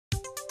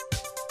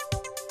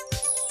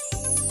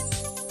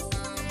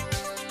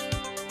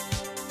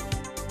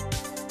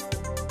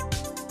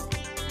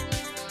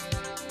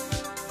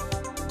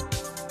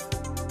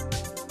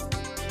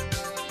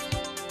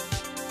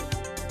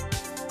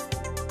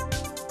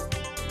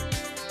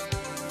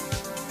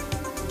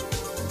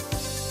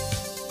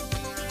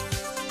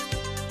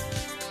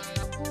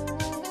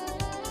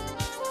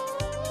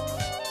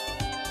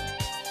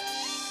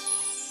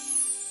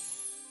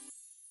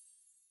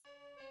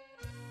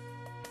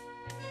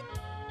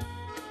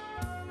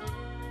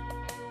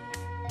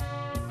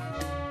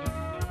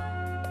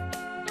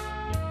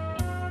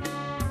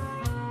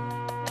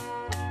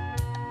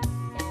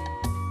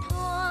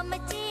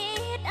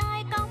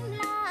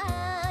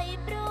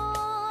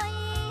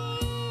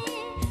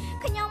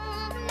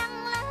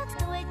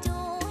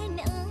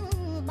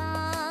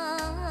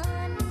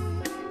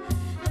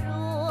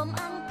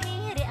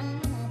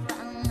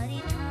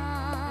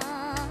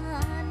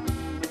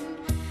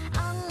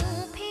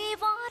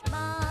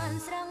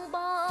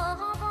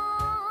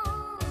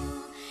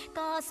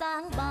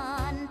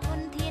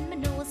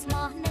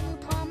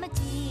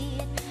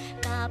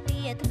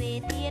ទ្វេ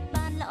ទៀត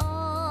បានល្អ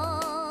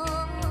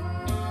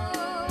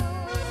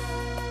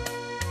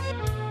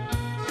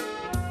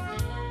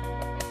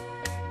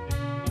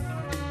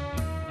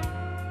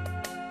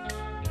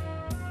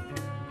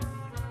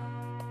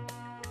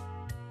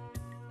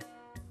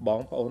ប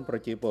ងប្អូនប្រ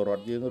ជាពលរ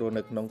ដ្ឋយើងរស់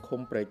នៅក្នុងឃុំ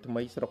ព្រែកថ្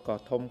មីស្រុកកោះ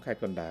ធំខេត្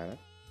តកណ្ដាល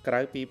ក្រៅ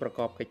ពីប្រក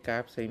បកិច្ចកា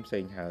រផ្សេង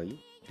ៗហើយ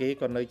គេ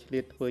ក៏នៅឆ្លៀ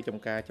តធ្វើចំ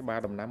ការច្បារ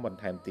ដំណាំបន្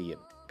ថែមទៀត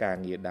ការ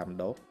ងារដាំ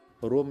ដុះ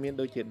រួមមាន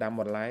ដូចជាដាំ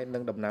បន្លែនិ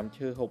ងដំណាំ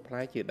ឈើហូបផ្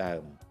លែជាដើ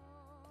ម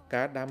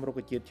ការដាំរុក្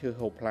ខជាតិឈើ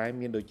ហូបផ្លែ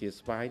មានដូចជា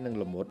ស្វាយនិង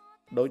ល្មុត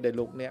ដោយដែល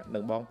លោកអ្នកនិ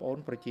ងបងប្អូន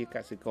ប្រជាក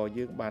សិករ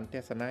យើងបានទ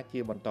ស្សនាជា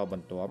បន្តប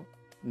ន្ទាប់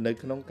នៅ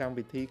ក្នុងកម្ម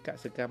វិធីក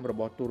សិកម្មរ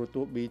បស់ទូរទ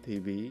ស្សន៍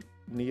BTV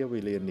នាវេ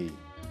លានេះ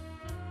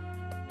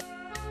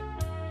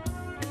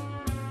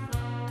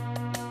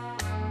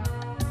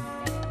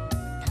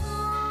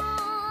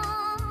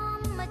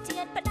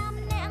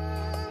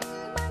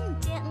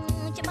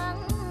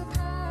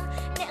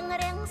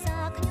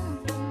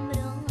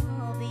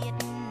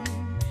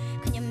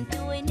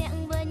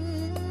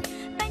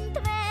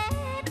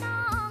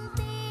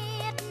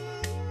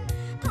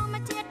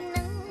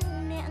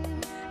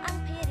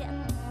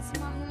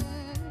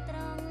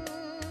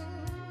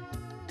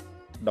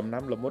ដំ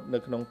ណាំល្មុតនៅ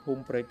ក្នុងភូ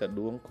មិព្រែកត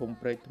ដួងឃុំ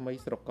ព្រែកថ្មី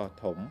ស្រុកកោះ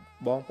ធំ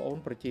បងប្អូន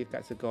ប្រជាក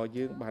សិករ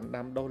យើងបាន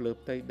ដាំដុះលើ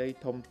ផ្ទៃដី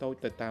ធំតូច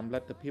ទៅតាមល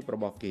ទ្ធភាពរ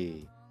បស់គេ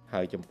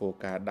ហើយចំពោះ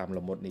ការដាំ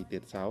ល្មុតនេះទៀ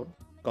តសោត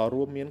ក៏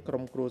រួមមានក្រុ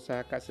មគ្រួសា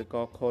រកសិក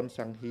រខូនស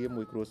ង្ហៀ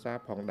មួយគ្រួសារ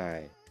ផងដែ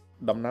រ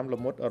ដំណាំល្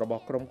មុតរប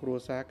ស់ក្រុមគ្រួ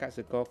សារក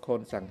សិករខូ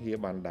នសង្ហៀ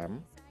បានដាំ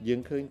យើ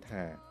ងឃើញ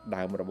ថា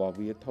ដើមរបស់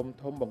វា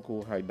ធំបង្គួ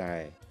រហើយដែ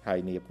រហើយ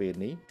នាពេល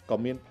នេះក៏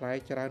មានផ្លែ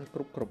ច្រើនគ្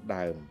រប់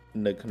ដើម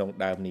នៅក្នុង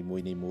ដើមនី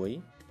មួយ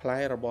ផ្លែ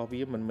របស់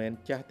វាមិនមែន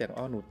ចាស់ទាំង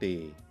អស់នោះទេ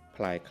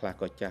ផ្លែខ្លះ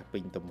ក៏ចាស់ពេ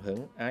ញទំហឹង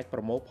អាចប្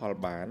រមូលផល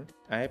បាន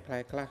ឯផ្លែ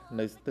ខ្លះ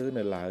នៅស្ទើរ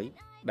នៅឡើយ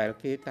ដែល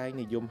គេតែង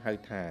និយមហៅ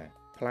ថា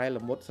ផ្លែ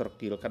ល្មុតស្រ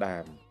គៀលក្តា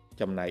ម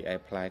ចំណែកឯ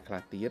ផ្លែខ្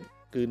លះទៀត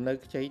គឺនៅ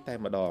ខ្ចីតែ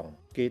ម្ដង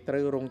គេត្រូ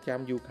វរងចាំ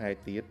យូរខែ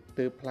ទៀត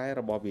ទើបផ្លែ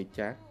របស់វា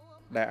ចាស់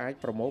ដែលអាច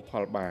ប្រមូលផ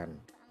លបាន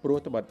ព្រោះ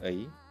ត្បិតអី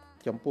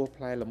ចំពោះ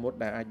ផ្លែល្មុត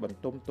ដែលអាចបន្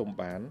ទុំ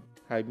បាន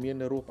ហើយមាន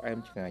រសផ្អែម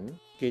ឆ្ងាញ់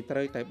គេត្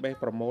រូវតែបេះ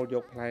ប្រមូលយ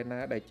កផ្លែណា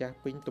ដែលចាស់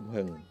ពេញទំ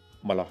ហឹង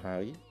ម្ល៉េះហើ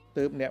យ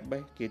ទើបអ្នក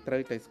បេះគេត្រូ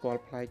វតែស្គា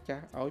ល់ផ្លែចា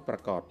ស់ឲ្យប្រ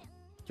កប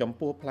ចំ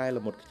ពោះផ្លែ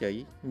ល្មុតខ្ចី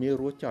មាន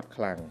រសចត់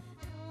ខ្លាំង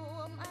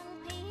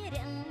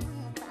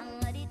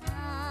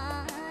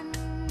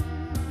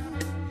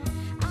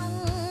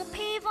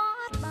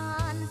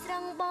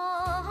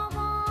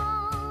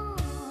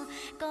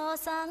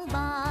សាង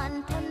បាន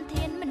ធន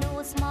ធានមនុ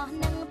ស្សស្មោះ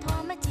នឹងធ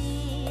ម្មជា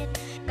តិ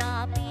កា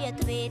រពារ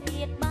ទ្វេ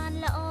ទៀតបាន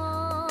ល្អ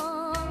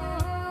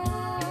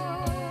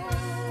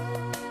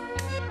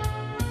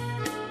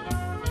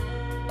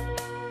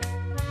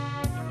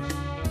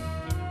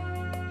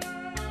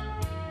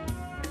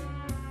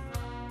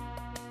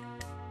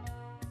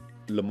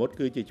ល្មុត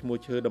គឺជាឈ្មោះ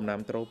ឈើដំណាំ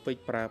ត្រូពិក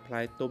ប្រើផ្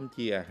លែទុំ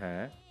ជាអាហា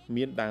រ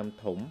មានដើម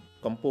ធំ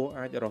កម្ពស់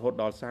អាចរហូត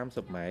ដល់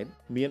30ម៉ែត្រ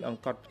មានអ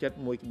ង្កត់ផ្ចិត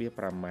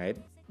 1,5 ម៉ែត្រ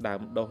ដើ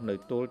មដុះនៅ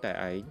ទល់តែ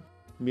ឯង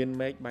មាន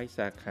មែកបែក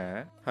សាខា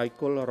ហើយ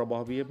គល់រប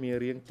ស់វាមាន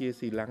រាងជា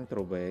ស៊ីឡាំងទ្រ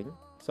វែង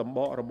សម្ប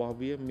ករបស់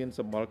វាមាន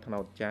សម្បុរត្នោ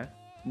តចាស់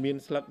មាន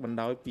ស្លឹកបណ្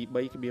ដោយពី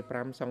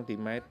 3,5 សង់ទី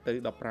ម៉ែត្រទៅ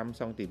 15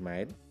 សង់ទីម៉ែ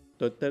ត្រ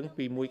ទទឹង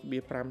ពី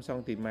 1,5 ស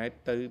ង់ទីម៉ែត្រ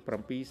ទៅ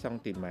 7 សង់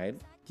ទីម៉ែត្រ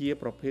ជា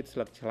ប្រភេទស្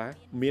លឹកឆ្លាស់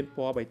មានព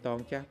ណ៌បៃតង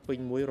ចាស់ពេញ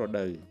មួយរ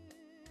ដូវ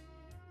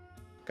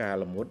ផ្កា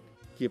ល្មុត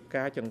ជាផ្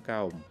កាចង្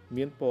កោម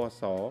មានពណ៌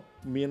ស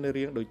មាន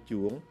រាងដូច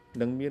ជួង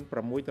និងមាន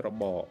6ត្រ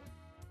បក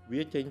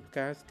វាចេញផ្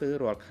កាស្ទើរ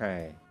រាល់ខែ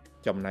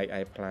ចំណែក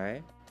ឯផ្លែ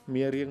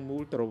មានរាងមូ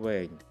លទ្រវែ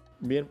ង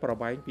មានប្រ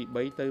វែងពី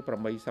3ទៅ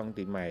8សង់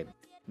ទីម៉ែត្រ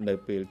នៅ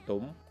ពេល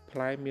ទុំផ្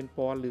លែមានព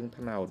ណ៌លឿង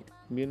ត្នោត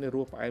មានរ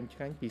សផ្អែមឆ្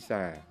ងាញ់ពិ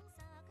សា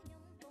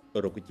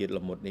រុក្ខជាតិ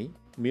ល្មុតនេះ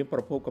មានប្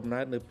រភពកំ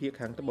ណើតនៅភាគ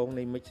ខាងត្បូង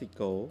នៃមិចស៊ី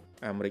កូ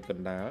អាមេរិកក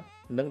ណ្ដាល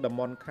និងតំ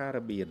បន់កា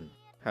រ៉ាបៀន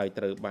ហើយ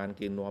ត្រូវបាន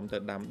គេនាំទៅ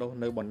ដាំដុះ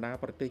នៅបណ្ដា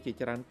ប្រទេសជា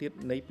ច្រើនទៀត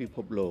នៃពិភ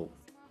ពលោក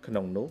ក្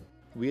នុងនោះ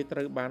វាត្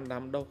រូវបាន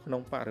ដាំដុះក្នុ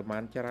ងបរិមា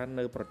ណច្រើន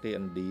នៅប្រទេស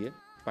ឥណ្ឌា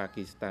ប៉ា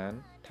គីស្ថាន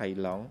ថៃ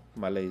ឡង់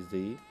ម៉ាឡេ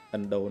ស៊ីឥ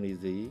ណ្ឌូនេ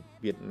ស៊ី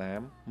វៀតណា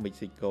មមិច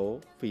ស៊ីកូ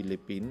ហ្វីលី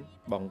ពីន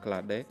បង់ក្លា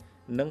ដេស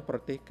និងប្រ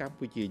ទេសកម្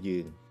ពុជាយើ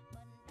ង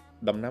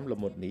ដំណាំល្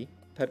មុតនេះ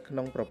ស្ថិតក្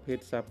នុងប្រភេទ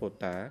សាប៉ូ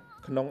តា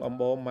ក្នុងអំ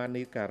បូរម៉ា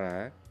នីការ៉ា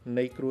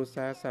នៃគ្រួ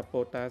សារសា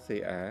ប៉ូតាសេ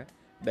អា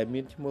ដែល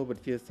មានឈ្មោះវិ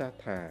ទ្យាសាស្ត្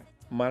រថា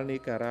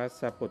Malnicara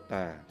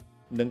sapota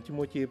និងឈ្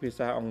មោះជាភា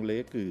សាអង់គ្លេ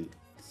សគឺ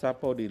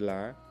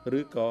Sapodilla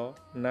ឬក៏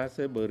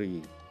Naseberry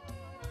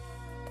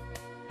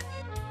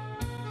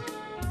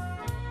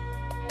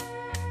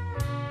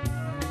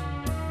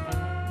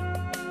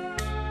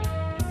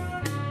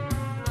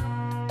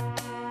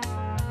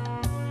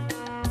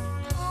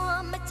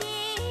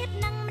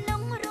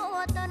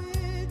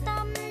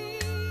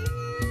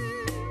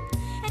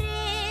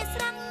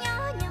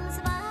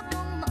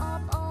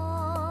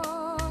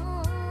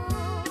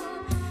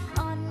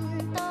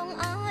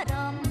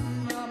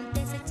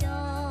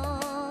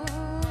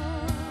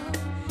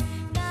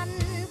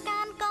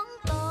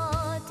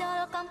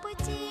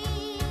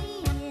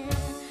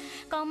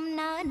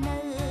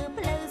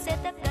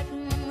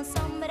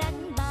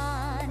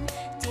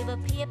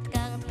ភាព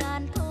កាងកា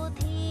នធូ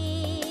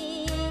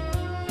ធា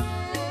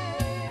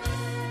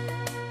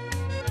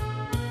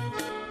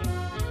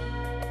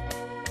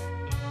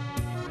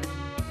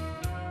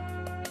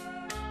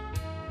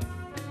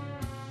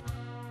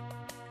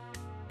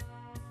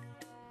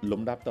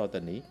លំដាប់តទៅ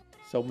នេះ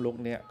សូមលោក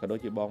អ្នកក៏ដូច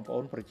ជាបងប្អូ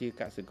នប្រជា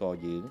កសិករ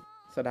យើង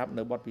ស្ដាប់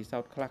នៅបទពិសោ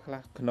ធន៍ខ្លះៗ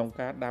ក្នុង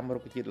ការដាំរុ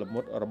ក្ខជាតិល្មុ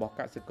តរបស់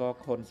កសិករ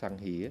ខុនស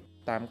ង្ហៀ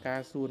តាមការ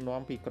សួរ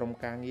នាំពីក្រុម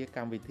ការងារក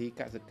ម្មវិធី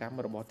កសិកម្ម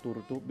របស់ទូរ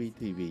ទស្សន៍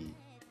BTV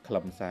ខ្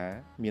លឹមសារ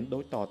មានដូ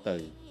ចតទៅ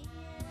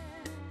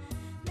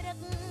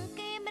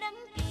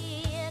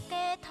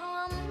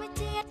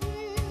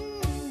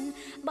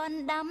ប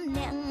ណ្ដាំ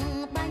អ្នក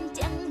បាញ់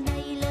ចឹងនៃ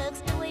លើក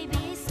ស្ទួយ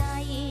វិស័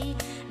យ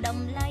ត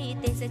ម្លៃ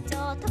ទេសច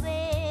រទ្វេ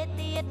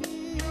ទៀត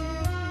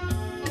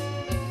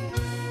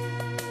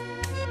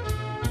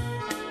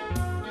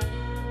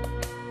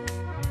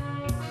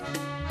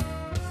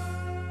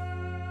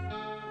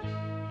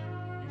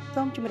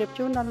សូមជម្រាប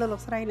ជូនដល់លោ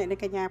កស្រីអ្នកនា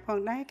ងកញ្ញាផង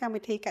ដែរកម្ម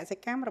វិធីកសិ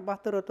កម្មរបស់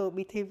ទូរទស្សន៍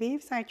BTV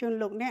ផ្សាយជូន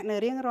លោកអ្នកនៅ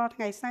រៀងរាល់ថ្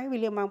ងៃសៅរ៍វេ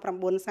លាម៉ោង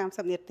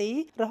 9:30 នាទី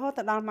រហូត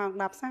ដល់ម៉ោង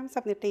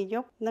 10:30 នាទីយ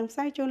ប់និងផ្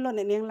សាយជូនលោក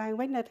អ្នកនាងឡើង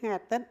វិញនៅថ្ងៃ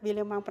អាទិត្យវេ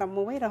លាម៉ោង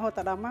 6 រហូត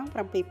ដល់ម៉ោង 7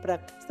 ព្រឹក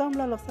សូម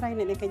លោកស្រី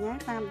អ្នកនាងកញ្ញា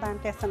តាមដាន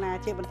ទស្សនា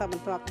ជាបន្តប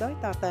ន្ទាប់ដូច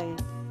តទៅ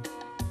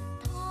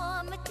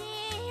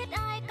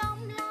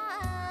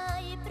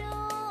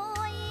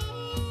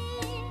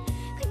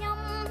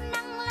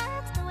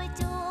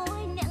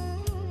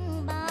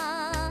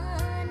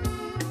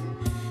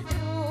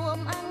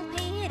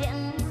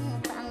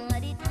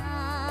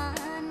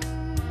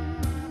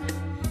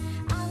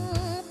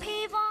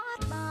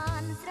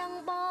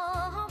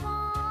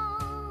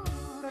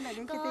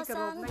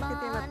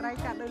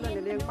ចាដោយលោ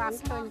កនាងបាន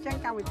ឃើញចឹង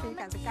កម្មវិធី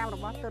កសិកម្មរ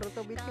បស់ទូរទ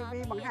ស្សន៍ BTV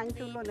បង្ហាញ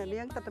ជូនលោក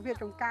នាងទស្សនវិជ្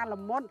ជាចំការ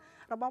ល្មុត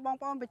របស់បង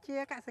ប្អូនប្រជា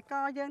កសិក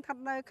រយើងស្ថិត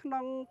នៅក្នុ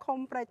ងឃុំ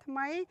ព្រៃថ្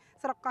មី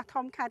ស្រុកកោះ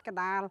ធំខេត្តកណ្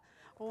ដាល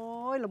អូ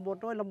យល្មុ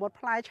ត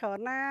ផ្លែច្រើន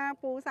ណា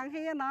ពូសង្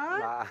ហៀណា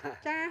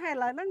ចាហើយឥ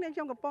ឡូវហ្នឹងនាងខ្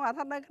ញុំកំពុងស្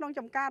ថិតនៅក្នុង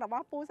ចំការរប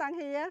ស់ពូសង្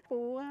ហៀពូ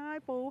ហើយ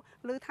ពូ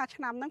ឮថា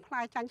ឆ្នាំហ្នឹងផ្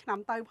លែចាញ់ឆ្នាំ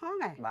ទៅផង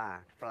ហ៎បាទ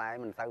ផ្លែ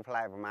មិនទៅផ្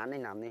លែប្រហែលនេះ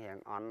ឆ្នាំនេះរៀង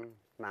អន់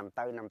ឆ្នាំ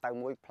ទៅ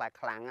មួយផ្លែ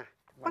ខ្លាំងណា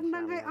ប៉ុណ្ណឹ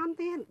ងឲ្យអន់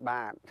ទៀត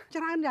បាទ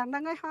ច្រើនយ៉ាងហ្នឹ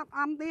ងឲ្យហត់អ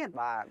ន់ទៀត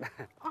បាទ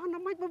អស់ណា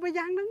មិនបើ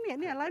យ៉ាងហ្នឹងនេះ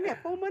ឥឡូវនេះ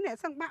ពូមើលនេះ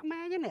សឹងបាក់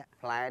ម៉ែទេនេះ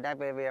ផ្លែដែរ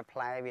ពេលវាផ្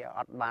លែវាអ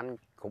ត់បាន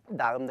គ្រប់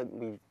ដើមដូច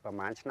ពីប្រ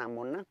ហែលឆ្នាំ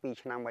មុនណា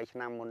2ឆ្នាំ3ឆ្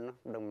នាំមុនណា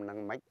ដឹងមិន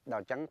មិនដ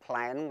ល់អញ្ចឹងផ្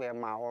លែហ្នឹងវា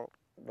មក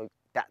ដូច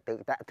តាក់ធឹក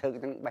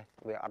ហ្នឹងបេះ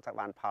វាអត់ទៅ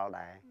បានផល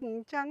ដែរអ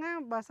ញ្ចឹង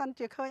បើសិន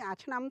ជាឃើញអា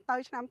ឆ្នាំ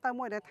ទៅ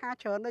មួយដែលថា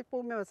ច្រើនដូចពូ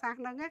មានប្រសាសន៍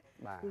ហ្នឹង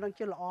មិនដឹង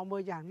ជាល្អមើ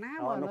លយ៉ាងណា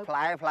មើល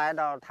ផ្លែ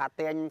ដល់ថា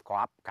ទាញក្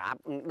រាប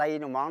ដី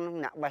ហ្មង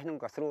អ្នកបេះហ្នឹង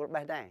ក៏ស្រួល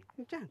បេះដែរអ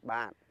ញ្ចឹង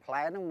បាទផ្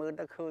លែហ្នឹងមើល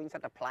ទៅឃើញសិ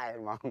តតែផ្លែ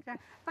ហ្មងចា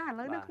តែឥ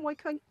ឡូវនេះក្មួយ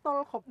ឃើញទ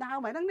ល់គ្រប់ដើម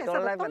ហ្នឹងនេះសិ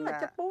តតែទល់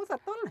ចិត្តពូសិត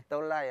ទ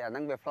ល់ហើយអាហ្នឹ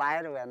ងវាផ្លែ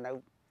វានៅ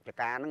ច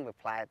កាហ្នឹងវា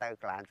ផ្លែទៅ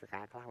កន្លងចកា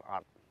ខ្លះអ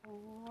ត់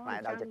ផ្លែ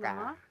ដល់ចកា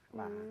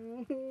បាទ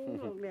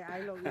លោកនេះឲ្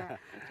យលោកនេះ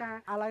ចា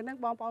ឥឡូវហ្នឹង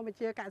បងប្អូនប្រ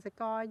ជាកសិ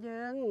ករ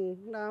យើង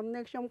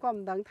នាងខ្ញុំក៏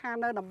មិនដឹងថា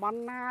នៅតំបន់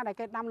ណាដែល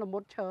គេដាំល្មុ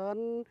តច្រើន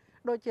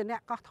ដូចជាអ្ន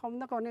កកោះធំ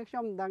ហ្នឹងក៏នាងខ្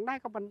ញុំមិនដឹងដែរ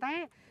ក៏ប៉ុន្តែ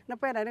នៅ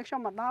ពេលដែលនាងខ្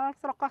ញុំមកដល់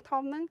ស្រុកកោះ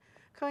ធំហ្នឹង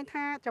ឃើញ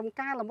ថាចំ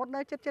ការល្មុត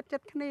នៅចិត្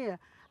តគ្នា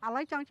ឥ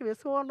ឡូវចង់ជម្រាប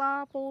សួរដ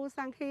ល់ពូស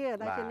ង្ឃា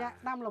ដែលជាអ្នក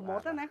ដាំល្មុត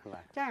ណា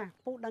ចា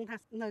ពូដឹងថា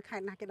នៅខេ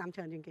ត្តណាគេដាំច្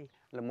រើនជាងគេ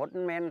ល្មុត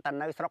មិនមែនតែ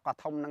នៅស្រុកកោះ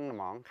ធំហ្នឹងហ្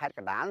មងខេត្តក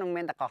ណ្ដាលនឹងមិន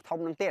មែនតែកោះធំ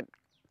ហ្នឹងទៀត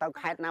ទៅ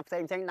ខេត្តណាផ្សេ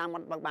ងដាំអ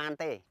ត់បាន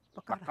ទេ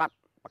ប្រ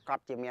កាស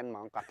ជាមានហ្ម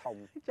ងកោះធំ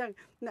អញ្ចឹង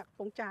អ្នកកំ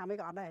ពង់ចាមអី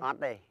ក៏អត់ដែរអ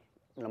ត់ទេ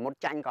ល្មុត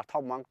ចាញ់កោះ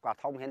ធំហ្មងកោះ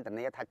ធំហ៊ានធា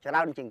នាថាច្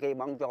រើនជាងគេ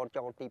ហ្មង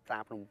ចូលទីផ្សា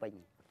រភ្នំពេញ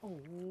អូ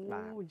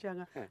អញ្ចឹង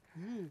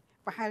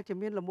ប្រហែលជា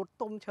មានល្មុត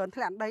ទុំច្រើន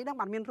ធ្លាក់ដីហ្នឹង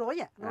បានមានរុយ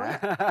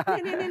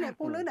នេះ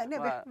ពូលឺនេះ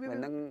វា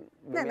នឹង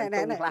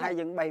ទុំខ្លះ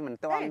យើងបេះមិន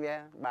ទាន់វា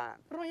បាទ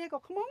រុយឯក៏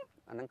ខ្មុំ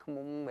អាហ្នឹងខ្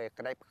មុំវា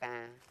ក្តែបផ្កា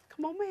ខ្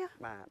មុំហ៎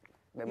បាទ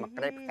បើមក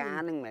ក្តែបផ្កា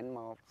ហ្នឹងមិនមែនម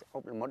កអ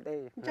ប់ល្មុតទេ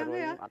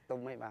អត់ទុំ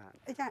ទេបាទ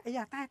អីចា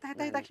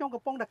តែខ្ញុំ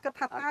កំពុងតែគិត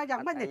ថាតើយ៉ាង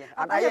ម៉េចនេះ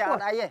អត់អី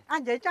អ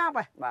ញនិយាយចាប់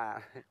ហ៎បាទ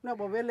នៅ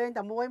បើវាលេង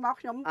តែមួយមក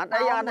ខ្ញុំអត់ទេ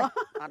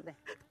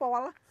ព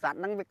លសត្វ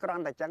ហ្នឹងវាគ្រា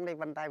ន់តែចឹងទេ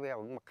ប៉ុន្តែវា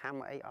មកខំ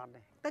អីអត់ទេ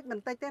តិចប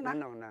ន្តិចទេណា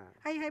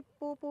ហើយ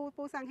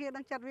ពូសង្ឃា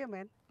ដឹងចិត្តវា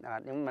មែន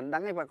ខ្ញុំមិនដឹ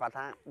ងទេគាត់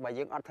ថាបើ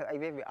យើងអត់ធ្វើអី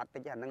វាអត់តិ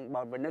ចអាហ្នឹង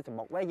បើវានៅស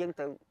មុកវិញយើង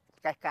ទៅ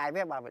កេះកាយ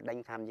វាបើវាដេញ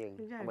ខំយើង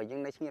បើយើ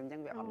ងនៅស្ងៀមអញ្ចឹ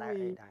ងវាអត់ដែរ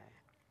អីដែ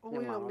រអូ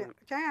យលោកអ្នក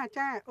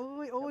ចាអូ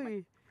យ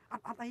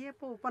អត់អីទេ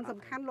ពូប៉ុនសំ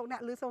ខាន់លោកអ្ន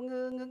កឮសូង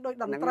ងឿងដូច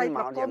តន្ត្រី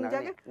ប្រគំអញ្ចឹ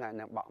ង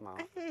នៅបក់មក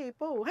អេ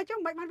ពូហើយចុះ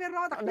មិនបានវារ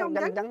តែខ្ញុំ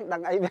អញ្ចឹងដឹ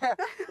ងអីវា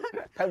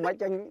ធ្វើមិន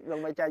ចេញលោក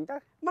មិនចេញទៅ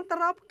មិនទៅ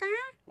រកផ្កា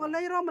មកលេ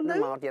ងរកមនុស្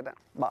សមកទៀត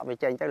បក់វា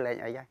ចេញទៅលេង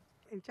អីហើយ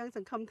អញ្ចឹងស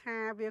ង្ឃឹមថា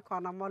វាគ្រា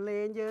ន់តែមកលេ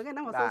ងយើងហ្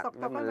នឹងមកសួរសុខ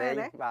ទុក្ខហ្នឹងមែន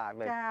ទេបាទ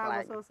ចាម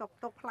កសួរសុខ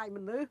ទុក្ខផ្លាច់ម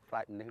នុស្ស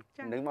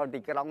នឹងមកទី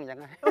ក្រុងអញ្ចឹង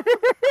ហើយ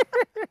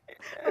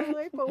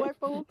អើយពូ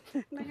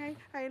ហ្នឹង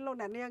ហើយលោក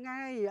អ្នកនាង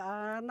ហើ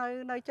យ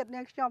នៅចិត្ត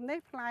នាងខ្ញុំនេះ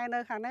ផ្លែនៅ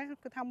ខាងនេះ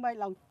គឺថាមិន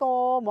ឡើងតោ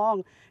ហ្មង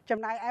ចំ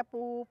ណែកឯ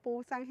ពូ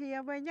សង្ហៀ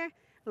វិញណា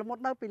ល្មុត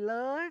នៅពី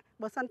លើ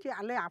បើសិនជា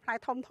អាលេអាផ្លែ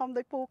ធំ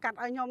ដូចពូកាត់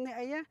ឲ្យខ្ញុំនេះ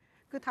អី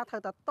គឺថាត្រូ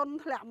វតែតុន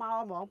ធ្លាក់មក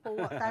ហ្មងពូ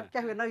តែ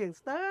ចេះវានៅយ៉ាង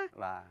ស្ទើ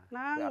បាទហ្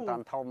នឹងវាអត់តា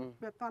ន់ធំ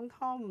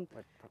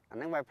អា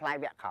ហ្នឹងវាផ្លែ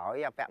វគ្គក្រោយ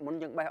អាវគ្គមុន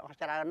យើងបេះអស់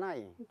ច្រើនហើយ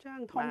អញ្ចឹង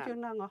ធំជាង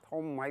ហ្នឹង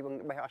ធំហើយ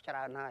បេះអស់ច្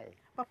រើនហើយ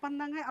ប៉ុណ្្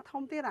នឹងហើយអត់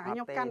ធំទៀតខ្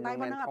ញុំកាន់ដៃ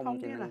មកហ្នឹងអត់ធំ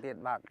ទៀត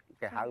បាទ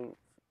គេហៅ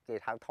គេ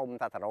ហៅធំ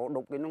ថាសរោ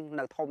ដុបគេនោះ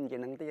នៅធំជា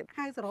ងនឹងទៀត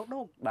ហៅសរោ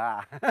ដុប បាទ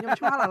ខ្ញុំ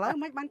ឆ្ងល់ឥឡូវ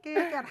មិនបានគេ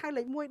អត់ហៅ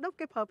លេខ1ដុប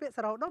គេប្រើពាក្យស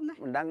រោដុបណា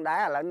មិនដឹងដែ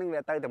រឥឡូវនឹង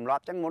វាទៅទម្លា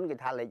ប់ចឹងមុនគេ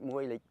ថាលេខ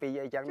1លេខ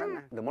2អីចឹងហ្នឹង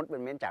ណាសមុទ្រវា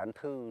មានច្រើន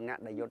ធឺអ្នក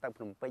ដែលយកទៅ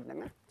ភ្នំពេញហ្នឹង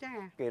ណា ចា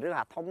គេរើស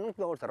អាធំហ្នឹង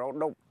ចូលសរោ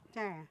ដុប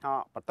ចា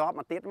បន្ទាប់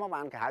មកទៀតមក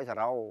បានគេហៅស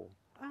រោ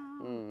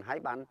ហើយ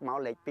បានមក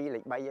លេខ2លេ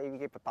ខ3អី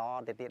គេបន្ត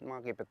ទៅទៀតមក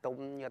គេបន្ទុំ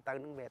យកទៅ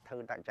ហ្នឹងវាធ្វើ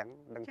តែអញ្ចឹង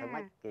ដឹងធ្វើ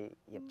ម៉េចគេ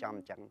រៀបចំ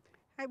អញ្ចឹង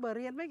ហើយបើ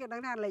រៀនវិញគេដឹ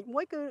ងថាលេខ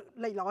1គឺ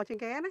លេខល្អជាង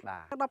គេណា បា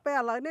ទ ដល់ពេល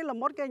ឥឡូវនេះល្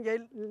មុតគេនិ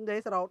យាយ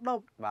សរោដុប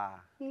បា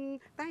ទ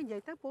តែនិយា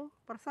យទៅពូ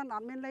ប្រសិនអ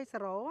ត់មានលេខស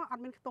រោអ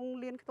ត់មានខ្ទង់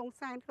លៀនខ្ទង់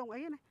សែនខ្ទង់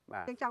អីណា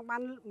បាទ យើងចង់បា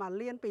នមួយ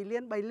លៀនពីរលៀ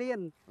ន3លៀន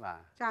បាទ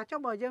ចាចុះ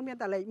បើយើងមាន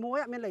តែលេខ1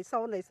អត់មានលេខ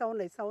0លេខ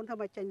0លេខ0ធ្វើ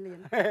មកចេញលៀន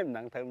មិន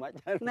ដឹងធ្វើម៉េច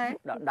ណែ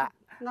ដាក់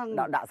ហ្នឹង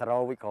ដាក់សរោ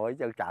វិក្រោយ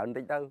ទៅច្រើន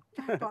តិចទៅ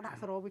ចាតោះដាក់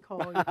សរោវាខូច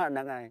ហ្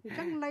នឹងហើយ អញ្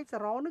ចឹងលេខស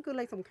រោនោះគឺ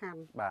លេខសំខាន់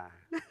បា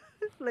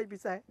ទ លេខពិ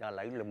សេស ដល់ឥ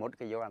ឡូវល្មុត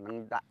គេយកអាហ្នឹង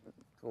ដាក់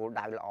គោល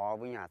ដៅល្អ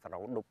វិញអាស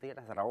រោដុបទៀត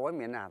សរោហ្នឹង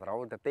មានអាសរោ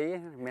ទៅទី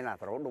មានអា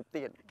សរោដុប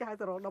ទៀត កៅ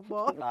សរោដុបប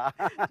បាទ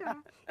ចា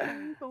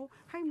ពូ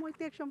ហើយមួយ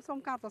ទៀតខ្ញុំសូម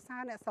កោតសរសើ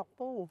រអ្នកស្រុក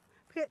ពូ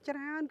ភាគច្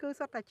រើនគឺ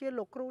សុទ្ធតែជា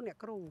លោកគ្រូអ្នក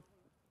គ្រូ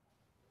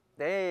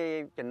ទេ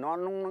ជំនា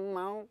ន់នោះហ្នឹង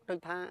មកដូច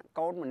ថា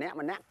កូនម្នាក់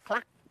ខ្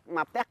លះម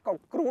កផ្ទះកូន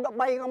គ្រូ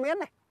13ក៏មាន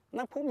ដែរ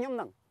នៅភូមិខ្ញុំហ្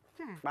នឹង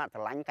ចា បាទ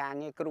ឆ្លាញ់ការ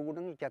ងារគ្រូហ្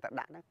នឹងចេះតែ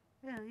ដាក់ហ្នឹង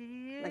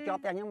តែជាប់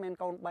ផ្ទះខ្ញុំមាន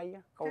កូន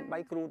3កូន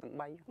3គ្រូទាំង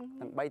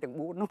3ទាំង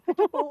4នោះ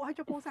ពូឲ្យ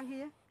ចុះពូសាំង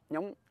ហៀ ខ្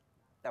ញុំ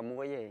តែមួ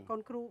យទេ កូ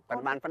នគ្រូ ប៉ុ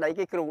ន្មានប្តី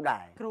គេគ្រូដែ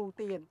រ គ្រូ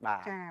ទៀត បា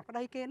ទ ចាប្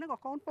តីគេហ្នឹងក៏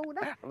កូនពូ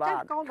ដែរ បាទ ចា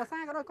កូនភាសា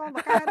ក៏ដូចកូនប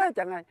កកើត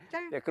ចឹងហើយ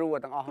ចា វាគ្រូ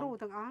ទាំងអស់ គ្រូ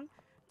ទាំងអង្គ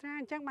ចា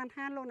អញ្ចឹងបាន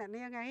ថាលោកអ្នក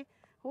នាងឯង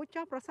ហូច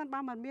ចុះប្រសិនបើ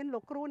មិនមានលោ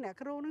កគ្រូអ្នក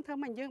គ្រូហ្នឹងធ្វើ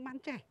មកយើងបាន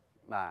ចេះ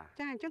បាទ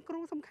ចាអញ្ចឹងគ្រូ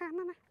សំខាន់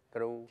ណាស់ណា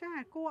គ្រូ ចា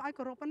គួរឲ្យ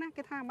គោរពណាស់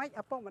គេថាម៉េច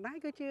ឪពុកម្ដាយ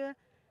គឺជា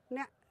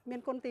អ្នកមាន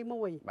គុណទី1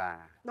 បាទ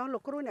ដល់លោ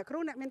កគ្រូអ្នកគ្រូ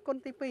អ្នកមានគុណ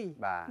ទី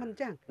2 បាទ មិនអញ្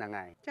ចឹង ហ្នឹង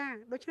ហើយ ចា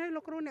ដូច្នេះ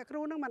លោកគ្រូអ្នកគ្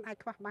រូហ្នឹងមិនអាច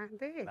ខ្វះបាន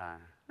ទេ បាទ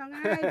ហ្នឹង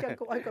ហើយអញ្ចឹង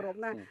គួរឲ្យគោរព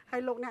ណាស់ហើ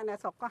យលោកអ្នក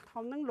ស្រុកកោះ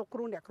ធំហ្នឹងលោកគ្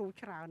រូអ្នកគ្រូ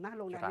ច្រើនណាស់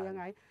លោកអ្នកនាង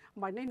ហើយ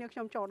បើនេះនាងខ្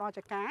ញុំចូលដល់ច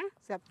កា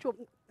ស្រាប់ជួប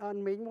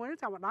មីងមួយ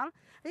ចាំមកដល់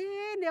អី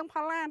នាងផ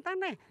ល្លាអញ្ចឹង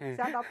នេះ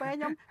ស្រាប់ដល់ពេល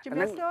ខ្ញុំជំ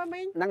រាបសួរ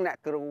មីង ហ្នឹងអ្នក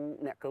គ្រូ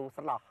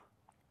ស្រឡោះ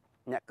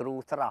អ្នកគ្រូ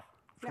ស្រស់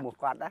ឈ្មោះ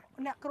គាត់ណា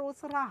អ្នកគ្រូ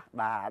ស្រស់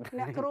បាទ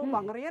អ្នកគ្រូប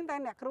ង្រៀនតែ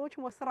អ្នកគ្រូឈ្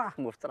មោះស្រស់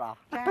ឈ្មោះស្រស់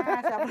ចា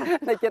ស្រាប់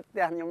នៅចិត្តផ្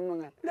ទះខ្ញុំហ្នឹង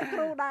អ្នកគ្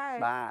រូដែរ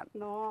បាទ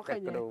ណូ តែ ឃើ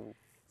ញ គ្រូ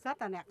សត្វ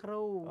តែអ្នកគ្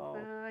រូ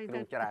គ្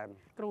រូច្រើន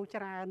គ្រូ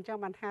ច្រើនអញ្ចឹង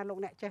បានថាលោក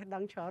អ្នកចេះដឹ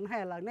ងច្រើនហើ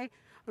យឥឡូវនេះ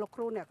លោក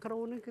គ្រូអ្នកគ្រូ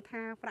នេះគឺ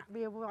ថាប្រាក់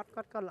វាវត្ត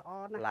គាត់ក៏ល្អ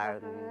ណាស់ ឡើង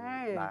ហើ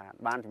យ បាទ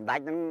បានសម្ដេច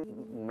ហ្នឹង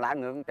ឡើង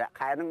រឿងប្រាក់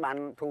ខែហ្នឹងបាន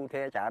ធូរ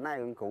ធារច្រើនហើយ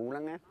រឿងគ្រូហ្នឹ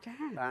ងណា ចា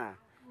បាទ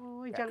អូ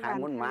យអញ្ចឹង ខែ បាន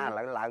មុនមកឥ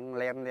ឡូវឡើង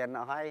លៀន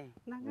អស់ហើយ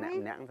ហ្នឹងហើយ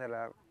អ្នក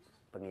ទៅ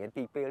ពងៀន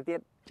ពីពេលទៀត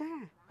ចា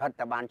ហិត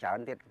តែបានច្រើន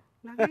ទៀត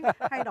ហ្នឹងហើយ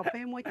ហើយដល់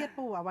ពេលមួយទៀត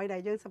ពូអ្វីដែ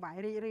លយើងសប្បាយ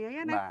រីករាយ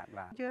ណា បាទ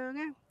បាទ យើង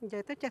ណានិយា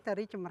យទៅចេះតែ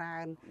រីកចម្រើ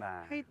ន បា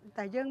ទ ហើយ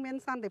តែយើងមាន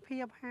សន្តិភា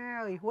ពហើ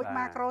យរួច បាទ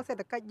ម៉ាក្រូសេ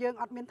ដ្ឋកិច្ចយើង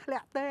អត់មានធ្លា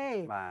ក់ទេ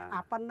បាទ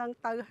អាប៉ុណ្្នឹង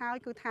ទៅហើយ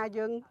គឺថា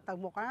យើងទៅ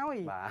មុខហើយ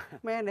បា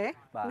ទ មែនទេ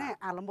បាទ ណែ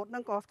អាល្មុតហ្នឹ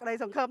ងក៏ក្តី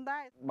សង្ឃឹមដែ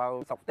រ បើ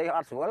សុកទេសអ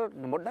ត់ស្រួល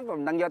មុតហ្នឹងក៏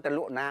មិនដឹងយកទៅល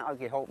ក់ណាឲ្យ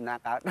គេហូបណា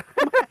កើត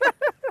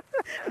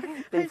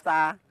ទីផ្សា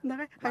រ ហ្នឹង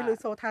ហើយលើ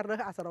សូថារើ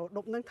សអាសរោដ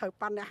ប់ហ្នឹងត្រូវ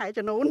ប៉ាន់អ្នកហែ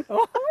ចំនួន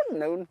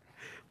នូន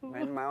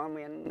មិនមក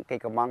មានគេ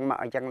កំងមក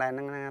អញ្ចឹងដែរហ្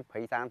នឹងណា20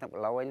 30គី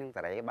ឡូហ្នឹង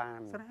សេរីបាន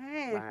ស្រែ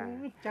បា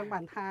ទ ចឹងបា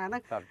នថាហ្នឹ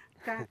ង បាទ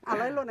ចាឥ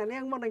ឡូវលោកអ្នកនា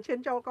ងមុននឹងឈាន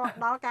ចូលក៏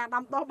ដល់ការ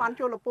ដាំដុះបាន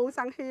ជួលលពូ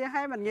សង្ឃា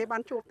ហើយមិនងាយបា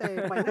នជួបទេ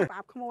មិនទៅប្រា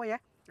ប់ក្មួយហ៎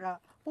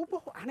ពូ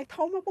អានេះ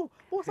ធំហ៎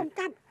ពូសំ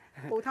កាត់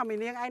ពូថាមី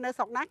នាងឯងនៅ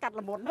ស្រុកណាកាត់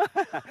ល្មុត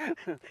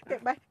គេ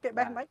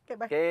បេះមិនគេ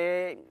បេះ គេ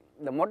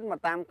ល្មុតមក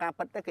តាមការ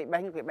ពិតទៅគេ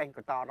បេះក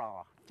តរ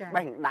ចា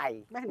បេះដៃ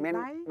មាន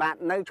បាទ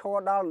នៅឈរ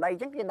ដល់ដីអ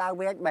ញ្ចឹងគេដើរ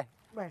វែកបេះ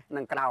បេះ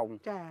នឹងក្រោម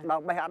ចា ដ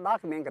ល់បេះអត់ដល់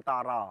គឺមានកត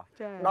រ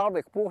ចា ដល់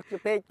វាខ្ពស់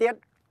ពេកទៀត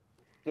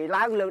គេ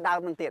ឡើងលើដើម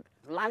នឹងទៀត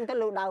ឡើងទៅ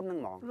លើដើមនឹង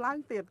ហ្មង ឡើង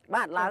ទៀត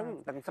បាទឡើង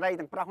ទាំងស្រី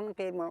ទាំងប្រុសហ្នឹង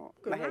គេមក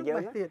បេះឲ្យយើ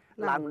ង ទៀត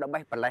ឡើងដល់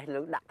បេះប្រលេះ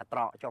លើដាក់កត្រ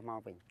កចុះមក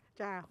វិញ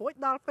ចារួច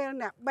ដល់ពេល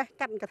អ្នកបេះ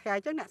កាត់កន្ត្រៃអ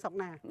ញ្ចឹងអ្នកស្រុក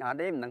ណា អត់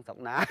ទេមិនដឹងស្រុក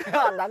ណា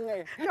អត់ដឹងទេ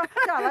ចុះ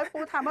ឥឡូវពូ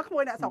ថាមកក្មួ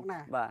យអ្នកស្រុកណា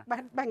បា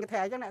ទ បេះកន្ត្រៃ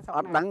អញ្ចឹងអ្នកស្រុក អ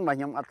ត់ ណា ដឹងបើ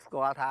ខ្ញុំអត់ស្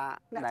គាល់ថា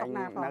អ្នកស្រុក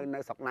ណាផង នៅ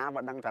ស្រុកណាបើ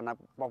ដឹងថានៅ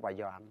បោះបា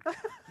យ័ន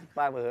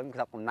បើរឿងស្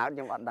រុកកំណើតខ្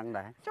ញុំអត់ដឹង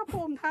ដែរ ចុះ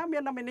ពូមិនថាមា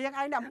នតែមីនាង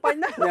ឯងអ្នកអំពេញ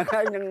ណា ហ្នឹង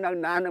ហើយនឹងនៅ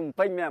ណានឹង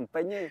ពេញមានអំ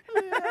ពេញទេ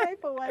អើយ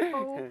ពូ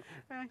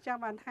ចាំ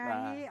បានថា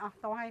អស់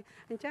តោះហើយ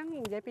អញ្ចឹង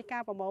និយាយពីកា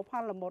រប្រមូលផ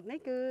លល្មុតនេះ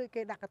គឺ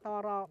គេដាក់កត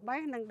រ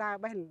បេះនិងដើរ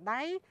បេះ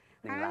ដៃ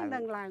ហើយនឹ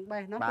ងឡើង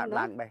បេះណា បាទ ពូ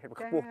ឡើងបេះខ្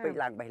ពស់ពេក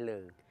ឡើងបេះលើ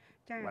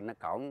ចា បើនៅ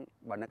ក្រោម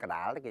បើនៅក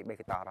ដាលគេបេះ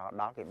កតរ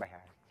ដល់គេបេះ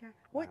ហើយ ចា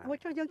ហួយ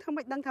ចុះយើងធ្វើ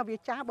មិនដឹងថាវា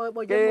ចាស់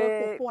បើយើងមើល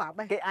ពោះអា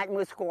បេះ គេអាច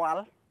មើលស្គា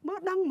ល់ មើល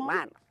ដឹងហ្មង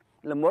បាទ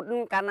ល្មុត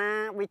កាលណា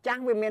វាចា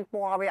ស់វាមានព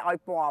ណ៌វាឲ្យ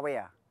ពណ៌វា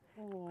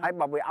ហើយ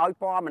បើវាឲ្យ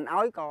ពណ៌មិន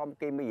ឲ្យក៏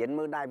គេមិនរៀន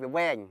មើលដែរវា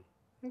វែង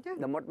អញ្ចឹង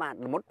ល្មុតបាទ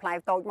ល្មុតផ្លែ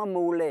តូចមក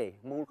មូលទេ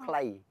មូលខ្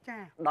លី ចា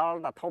ដល់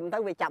តែធំទៅ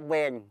វាចាប់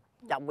វែង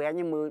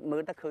នេះមើ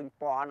លទៅឃើញ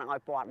ពណ៌នឹងឲ្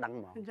យពណ៌ដឹង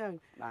ហ្មង អញ្ចឹង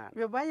បាទ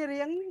វាវែង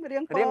រៀងព រៀ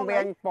ង ង វែ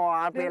ងព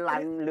ណ៌វាឡើ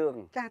ងលឿង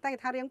ចាតែគេ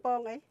ថារៀងពង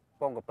អី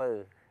ពងកពើ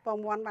ពង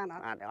មាន់បានអ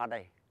ត់ អត់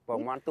ទេពង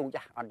មាន់ទូ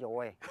ចាស់អត់យក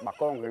ទេបើ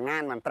កងកងា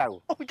នមិនត្រូវ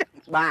អូចា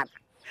បាទ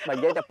បើ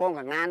និយាយតែពង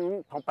កងាន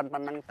ផងប៉ុ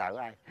ណ្ណឹងត្រូវ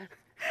ហើយ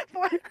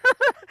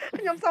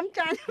ខ្ញុំសុំ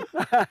ចាញ់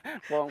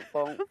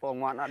ពង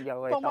មាត់អត់យក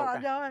ឯ ពងមាត់អ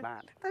ត់យក បា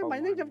ទ តែមិន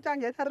នេះខ្ញុំចង់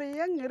និយាយថារៀ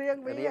ងវា រៀង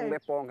វា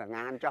ពងក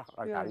ងានចុះ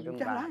ឲ្យត្រូវយើង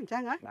ចា បាទ អញ្ចឹ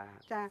ងហ៎ បាទ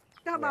ចា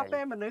ចុះដល់ពេ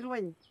លមនុស្សវិ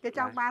ញគេច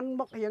ង់បាន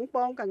មុខរៀងព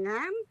ងក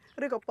ងាន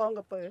ឬក៏ពង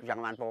កពើ ច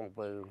ង់បានពង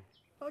ពើ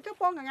ចុះ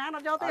ពងកងានអ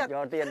ត់យកទៀត យ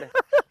កទៀត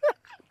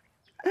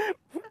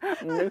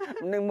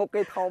នឹងមុខ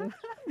គេធំ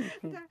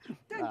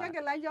ចាអញ្ចឹង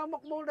គេឡើងយកមុ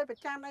ខមូលដោយប្រ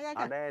ចាំអីហ្នឹង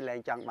អត់ទេលែង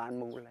ចង់បាន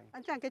មូលហើយ អ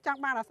ញ្ចឹងគេចង់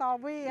បានអសរ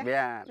វី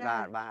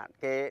បាទ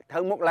គេធ្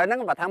វើមុខឡើយហ្នឹង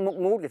បើថាមុខ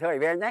មូលគេធ្វើឲ្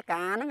យវាញ៉ា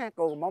ការហ្នឹង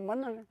គោកុំមិន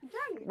ហ្នឹង អញ្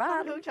ចឹង បា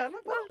ទ រឿងច្រើនណា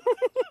ស់បង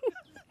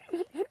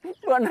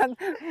ពួក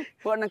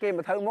ហ្នឹងគេម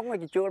កធ្វើមុខ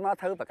គេជួលមក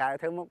ធ្វើបកកែ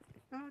ធ្វើមុខ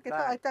គេ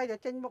ធ្វើឲ្យតែ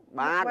ចេញមុខ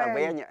បាទដល់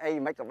វាអី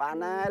មិនក៏បាន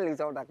ដែរឮ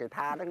សូរតែគេ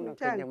ថាហ្នឹង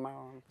គេយកមក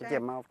ជា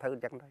មកធ្វើអ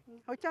ញ្ចឹងទៅ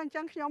ហើយ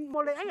ចឹងខ្ញុំមូ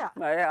លអី អី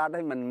អត់ទេ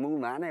មិនមូល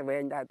ណាទេវែ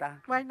ងដែរតា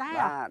វែងដែរ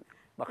បាទ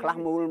បើខ្លះ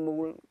មូ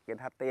លគេ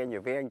ថាទាញឲ្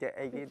យវែងចេះ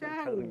អីគេធ្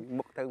វើ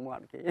មុខទៅមា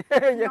ត់គេ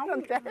ខ្ញុំ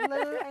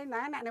លើអី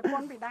ណាអ្នកនិព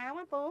ន្ធពីដើម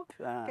ពូ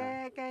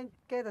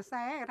គេសរ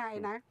សេរគេថា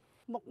អីណា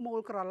មុខមូល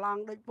ក្រឡង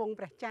ដូចវង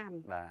ព្រះច័ន្ទ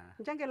បាទ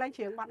អញ្ចឹងគេឡើង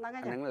ច្រៀងបាត់ហ្នឹង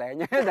ហ្នឹងលែង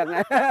ដឹង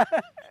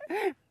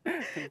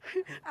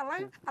ហើ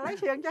យ ឥឡូវ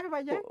ច្រៀងចេះវិ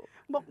ញ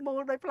មុខមូ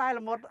លដូចផ្លែ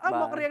ល្មុត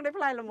មុខរៀងដូច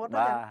ផ្លែល្មុត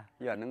បាទ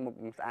យកហ្នឹងមុខ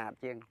ស្អាត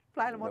ជាង ផ្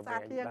លែល្មុតស្អា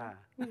តជាង បា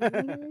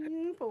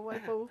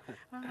ទ ពូ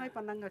ហើយ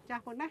ប៉ុណ្ណឹងក៏ចា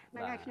ស់ពូណាហ្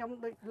នឹងហើយខ្ញុំ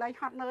ដូចលែង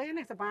ហត់នឿយ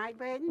នេះសុបាយ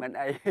វិញ មិន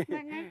អី ហ្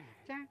នឹងហើយ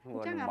ចាអ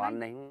ញ្ចឹងឥឡូវ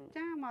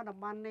ចាមកតំ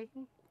បន់នេះ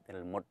តែ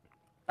ល្មុត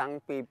តាំង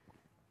ពី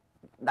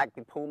ដាច់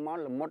ពីភូមិមក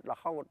ល្មុតរ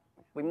ហូត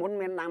ពីមុន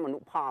មានដាំអ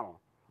នុផល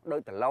ដោ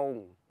យដ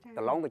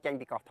លងវាចេញ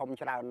ពីកោះធំ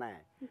ច្រើនណាស់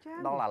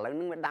ដល់ឥឡូវហ្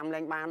នឹងវាដាំលែ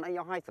ងបានអីយ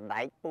កឲ្យសណ្ដែ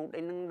កពូត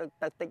អីហ្នឹងដូច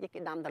ទៅតិចគេ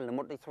ដាំតែល្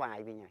មុតដូចស្វាយ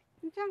វិញហើយ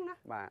អញ្ចឹងណា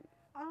បាទ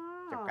អូ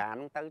ចំការហ្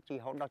នឹងទៅជី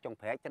ហូតដល់ចុង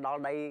ព្រែកទៅដ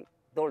ល់ដី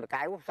ទល់ត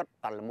កែវសិត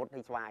តែល្មុតដូ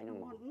ចស្វាយហ្នឹង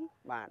ហ្មង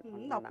បាទ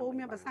ដល់ពូ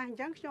មានប្រសាសន៍អញ្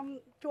ចឹងខ្ញុំ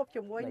ជួប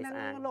ជាមួយនឹង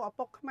លោកឪ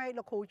ពុកក្មេក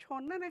លោកគ្រូឈុ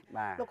នណា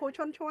បាទ លោកគ្រូ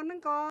ឈុនហ្នឹង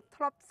ក៏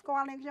ធ្លាប់ស្គា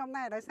ល់នាងខ្ញុំ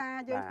ដែរដោយសារ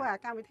យើងធ្វើ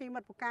កម្មវិធីមិ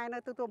ត្តពូកែនៅ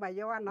ទូទួលបា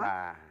យ័នណា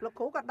លោក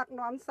គ្រូក៏ដឹក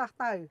នាំសិស្ស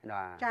ទៅ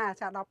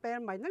ចាដល់ពេល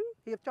មិញហ្នឹង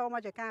រៀបចូលម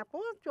កចការ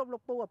ពូជួបលោ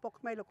កពូឪពុក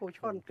ក្មេកលោកគ្រូ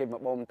ឈុន គេម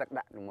កបូមទឹក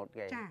ដាក់ល្មុត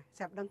គេ ចា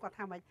ស្រាប់ដឹងគាត់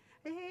ថាម៉េច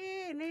អេ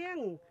នាង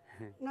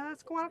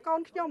ស្គាល់កូ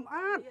នខ្ញុំអ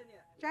ត់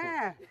ចា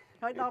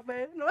ហើយដល់ពេ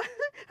ល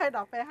ហើយ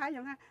ខ្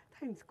ញុំថា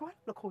ថៃស្គាល់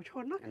លោកគ្រូឈុ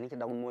នណា អានេះច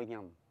ដូនមួយខ្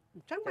ញុំ អ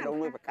ញ្ចឹង ចដូន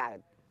មួយបកើត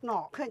ណ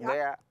ឃើញអត់ វា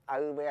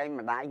ឪវាឯង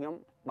ម្ដាយខ្ញុំ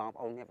បង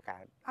ប្អូននេះបកើ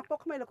ត ឪពុក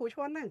ក្មេកលោកគ្រូ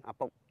ឈុនហ្នឹង ឪ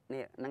ពុក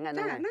នេះហ្នឹងហើយ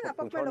ហ្នឹងឪ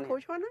ពុកក្មេកលោកគ្រូ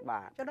ឈុនហ្នឹង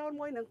បាទ ចដូន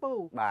មួយនឹងពូ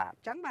បាទ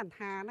អញ្ចឹងបាន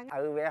ថាហ្នឹង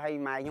ឪវាឲ្យ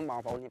ម៉ែខ្ញុំបង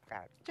ប្អូននេះប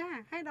កើត ចា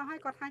ហើយដល់ហើយ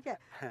គាត់ថាចេះ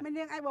មាន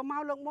នាងឯងបើម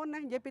កលើកមុនណា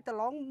និយាយពីដ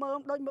លងមើម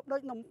ដូ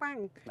ចនំប៉័ង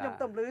ខ្ញុំ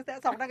ទៅលឺតែ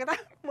សក់ដែរគេថា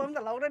មើមដ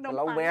លងដូចនំ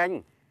ឡ ប៉័ ង ង វែង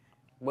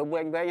បើ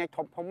វែងឲ្យ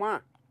ធំធំណា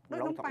ដូច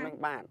ឡ នំ ងធំ ប៉័ង នឹង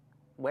បាទ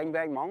វែង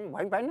ហ្មង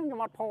វែងហ្នឹងខ្ញុំ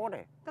អត់ផ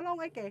ទេ ដលង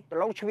អីគេ ដ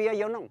លងជ្វាយ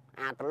កហ្នឹង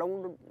អាដលង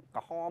ក្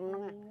រហមហ្នឹ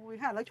ង អូយ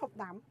ហើយឥឡូវឈប់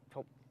ដាំ ឈ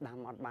ប់ដាំ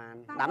អត់បាន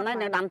ដាំណែ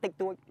នៅដាំតិច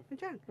តួច អ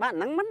ញ្ចឹង បាទ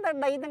ហ្នឹងមិនតែ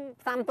ដីហ្នឹង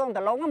ផ្សំទងដ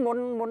លង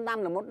មុនដាំ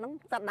ល្មុតហ្នឹង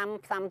តែដាំ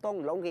ផ្សំទង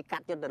ដលងគេកា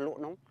ត់យកទៅលក់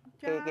ហ្នឹង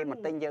គេមក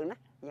ទិញយើងណា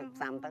យើងផ្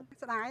សំទៅ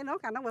ស្ដាយណោះ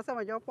កាលហ្នឹងបើសិនម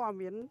កយកព័ត៌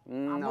មាន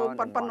ណ៎ មើម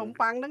ប៉ុននំ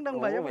ប៉័ងហ្នឹងដឹង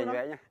មិន វែង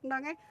ហ្នឹ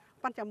ងហើយ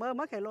ប៉ុន្តែមើល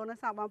មើលគេលោនៅ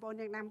សោបងប្អូន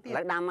យើងដាំទៀត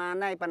ឡើយដាំមក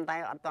ណែប៉ុន្តែ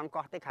អត់ទាន់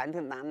កោះទេខែធ្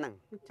វើដាំហ្នឹង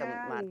ចាំ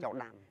បាទចូល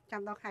ដាំ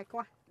ចាំដល់ខែ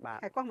កោះ បាទ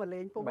ខែកោះមកលេ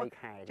ងពូ 3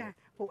ខែ ចា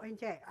ពូអី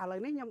ចេះឥឡូវ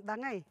នេះខ្ញុំដឹង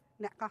ហើយ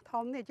អ្នកកោះ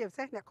ធំនេះជាពិ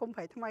សេសអ្នកឃុំព្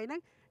រៃថ្មីហ្នឹ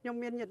ងខ្ញុំ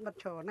មានញាតិមិត្ត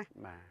ច្រើនណា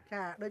បាទ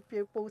ចាដូចពី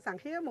ពូស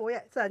ង្ឃាមួយ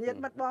សិញាតិ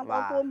មិត្តបងប្អូ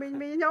នពូមីង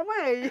ខ្ញុំ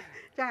ហើយ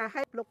ចា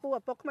ហើយលោកពូឪ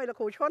ពុកក្មេកលោក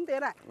គ្រូឈុនទៀត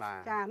បាទ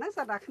ចាហ្នឹង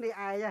សិតតែគ្នា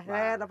ឯង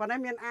តែប៉ុណ្ណេះ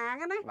មានអា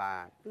ងណា បា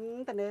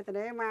ទ ត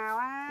នេមក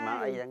ហើយ មក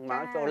អីហ្នឹងម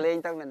កចូលលេង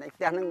ទៅមានផ្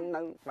ទះហ្នឹង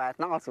នៅបាទ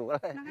ហ្នឹងអត់ស្រួល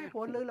ទេ ហ្នឹងហើយព្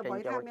រោះលឺល្បី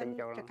ថាមាន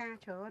ចការ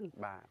ច្រើន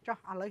បាទ ចុះ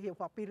ឥឡូវរៀ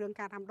បរាប់ពីរឿង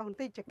ការដាំដុះបន្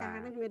តិចចការ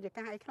ហ្នឹងមានច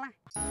ការអីខ្លះ